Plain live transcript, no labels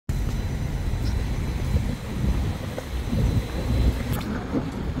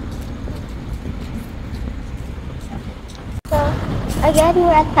Again, we're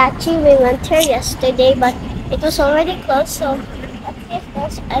at Patchi. We went here yesterday, but it was already closed, so let's see if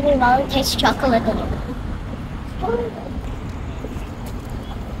there's any Valentine's chocolate again.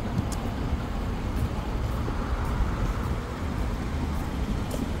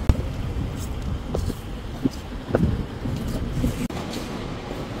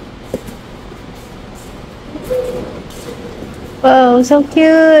 Wow, so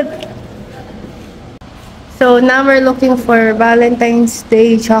cute! So now we're looking for Valentine's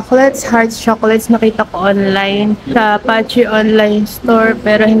Day chocolates, hearts chocolates. Nakita ko online sa Patchi online store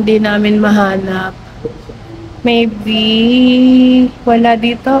pero hindi namin mahanap. Maybe wala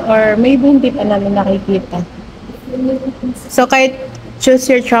dito or maybe hindi pa namin nakikita. So kahit choose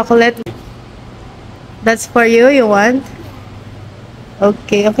your chocolate. That's for you, you want?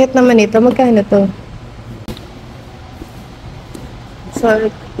 Okay, okay naman ito. Magkano to?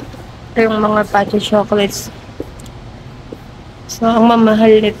 So ito yung mga Patchi Chocolates. So, ang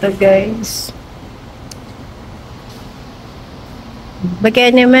mamahal nito, guys.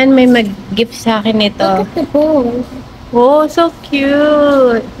 Bagay naman may mag-gift sa akin nito. Look at the bowl. Oh, so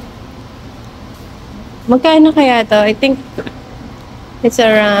cute! Magkano kaya to? I think it's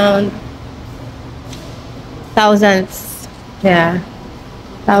around thousands. Yeah,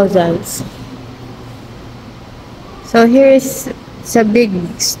 thousands. So, here's it's a big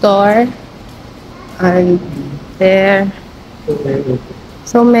store. And there,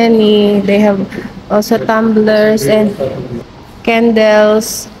 so many. They have also tumblers and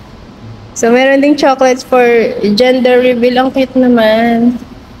candles. So, meron ding chocolates for gender reveal. Ang cute naman.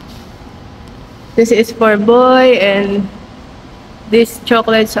 This is for boy and these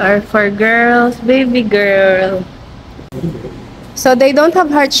chocolates are for girls, baby girl. So, they don't have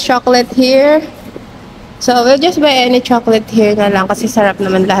hearts chocolate here. So, we'll just buy any chocolate here na lang kasi sarap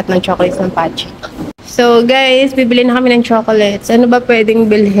naman lahat ng chocolates ng Patchi. So, guys, bibili na kami ng chocolates. Ano ba pwedeng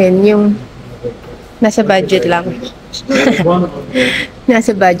bilhin? Yung nasa budget lang.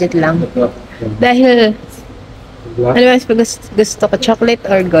 Nasa budget lang. Dahil, ano mas gusto ko? Chocolate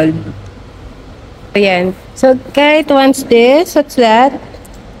or gold? Ayan. So, Kate wants this. What's that?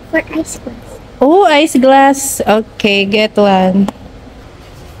 For ice glass. Oh, ice glass. Okay, get one.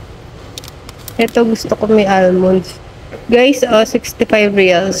 Ito gusto ko may almonds. Guys, 65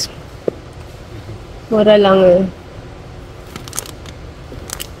 reals. Mura lang eh.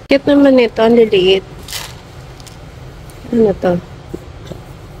 Cute naman ito. Ang liliit. Ano to?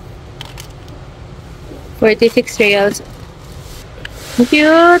 46 reals.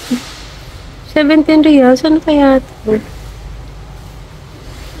 Cute! 17 reals. Ano kaya ito?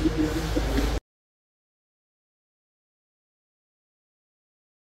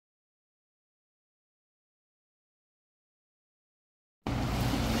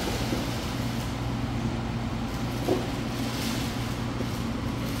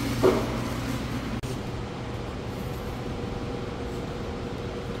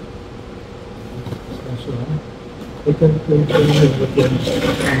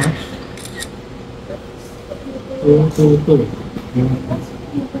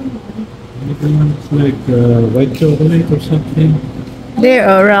 It's like white chocolate or something. There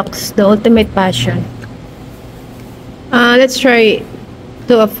are rocks. The ultimate passion. Let's try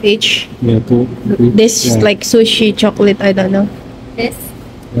 2 of each. Yeah, two. This Yeah. like sushi chocolate. I don't know. This.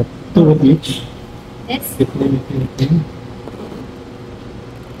 Yeah, two of each. This. Get anything.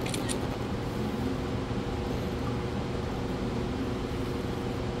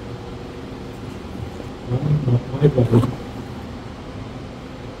 My body.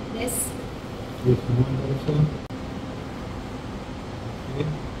 This. This one also. Okay.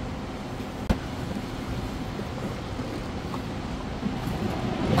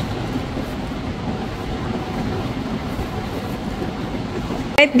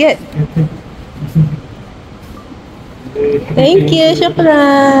 Right, good. Thank you,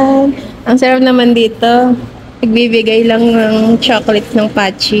 syukran. Ang sarap naman dito. Nagbibigay lang ng chocolates ng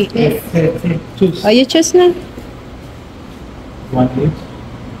Patchi. Choose Oh, you choose na. one each.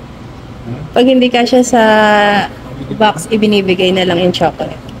 Pag hindi ka siya sa box, ibinibigay na lang yung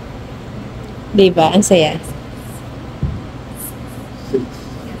chocolate. Diba? Ang saya. Six.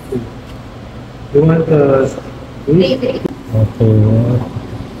 You want Baby. Okay.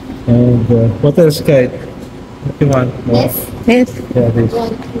 And what else, Kate? What you want? This. Yes. Yeah, this.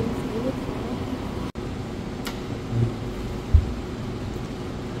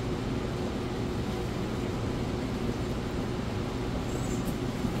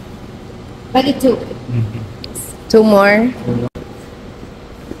 1, 2, 22. 2 more.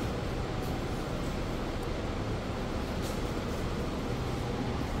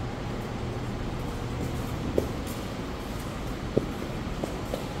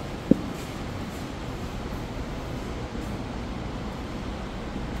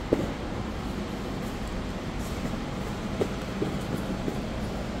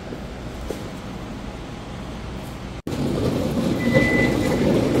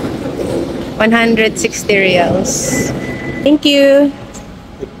 160 reals. Thank you.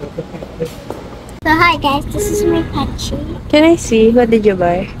 So hi guys, this is my Patchi. Can I see? What did you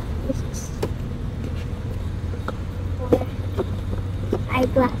buy?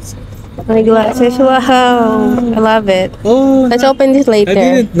 Eyeglasses. My glasses. Wow. I love it. Oh, Let's open this I later.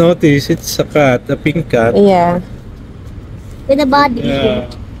 didn't notice. It's a cat, a pink cat. Yeah. With a body. Yeah.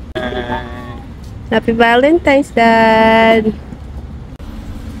 Happy Valentine's, Dad.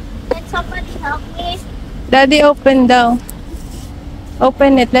 Can somebody help me? Daddy, open daw.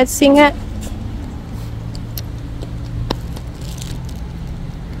 Open it. Let's sing it.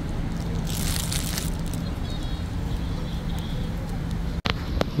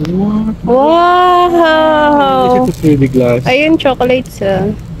 What? Wow! Is it a 3D glass? Ayun, chocolates.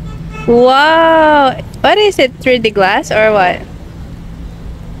 Wow! What is it? 3D glass or what?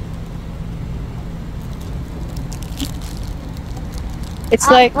 It's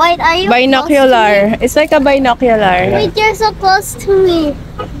like Wait, are you close binocular. It's like a binocular. to me? Wait, you're so close to me.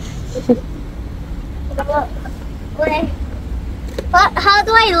 Wait. What? How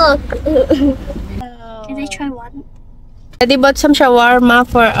do I look? Can I try one? Daddy bought some shawarma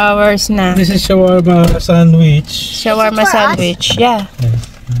for our snack. This is shawarma sandwich. Shawarma Is it for us? sandwich. Yeah.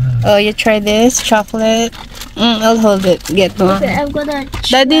 Oh, you try this chocolate. I'll hold it. Get mo. Okay, I'm gonna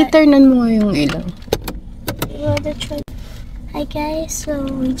try. Daddy, turnan mo nga yung ilaw. I'm gonna try. Hi guys, so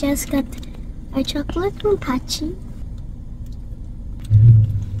we just got our chocolate from Patchi.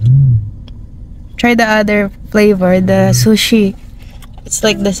 Try the other flavor, the sushi. It's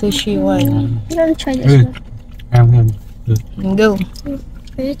like the sushi one. I'm gonna try this Good. one. Go.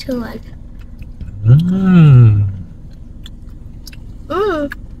 3, 2, 1. Mm. Mmm.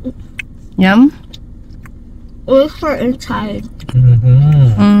 Yum? Wait for inside.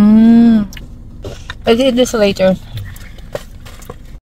 Mm-hmm. I'll eat this later.